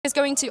is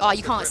going to,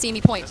 you can't see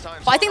me point,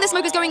 but I think the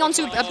smoke is going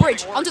onto a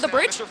bridge, onto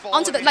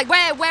the like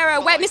where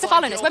Mr.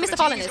 Fallon is,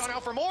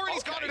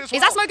 Is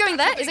that smoke going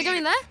there? Is it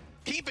going there?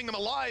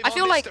 I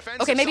feel like,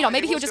 okay, maybe not,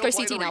 maybe he'll just go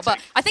CT now, but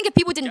I think if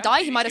people didn't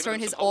die, he might have thrown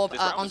his orb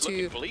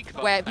onto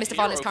where Mr.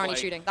 Fallon is currently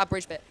shooting, that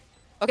bridge bit.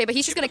 Okay, but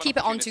he's just going to keep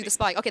it onto the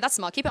spike. Okay, that's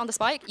smart. Keep it on the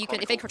spike. You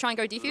can, if they try and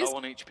go defuse. Low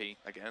on HP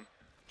again.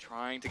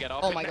 Trying to get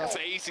off. Oh my god.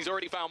 He's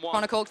already found one.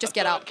 Chronicle, just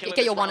get out.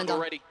 Get your one and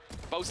done.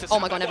 Boaster Oh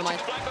my god, never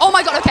mind. Oh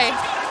my god, okay.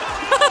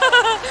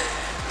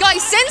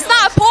 Guys, since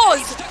that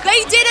pause,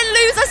 they didn't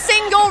lose a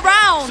single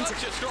round.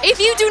 If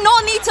you do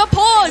not need to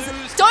pause,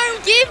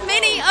 don't give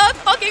Mini a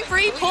fucking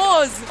free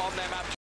pause.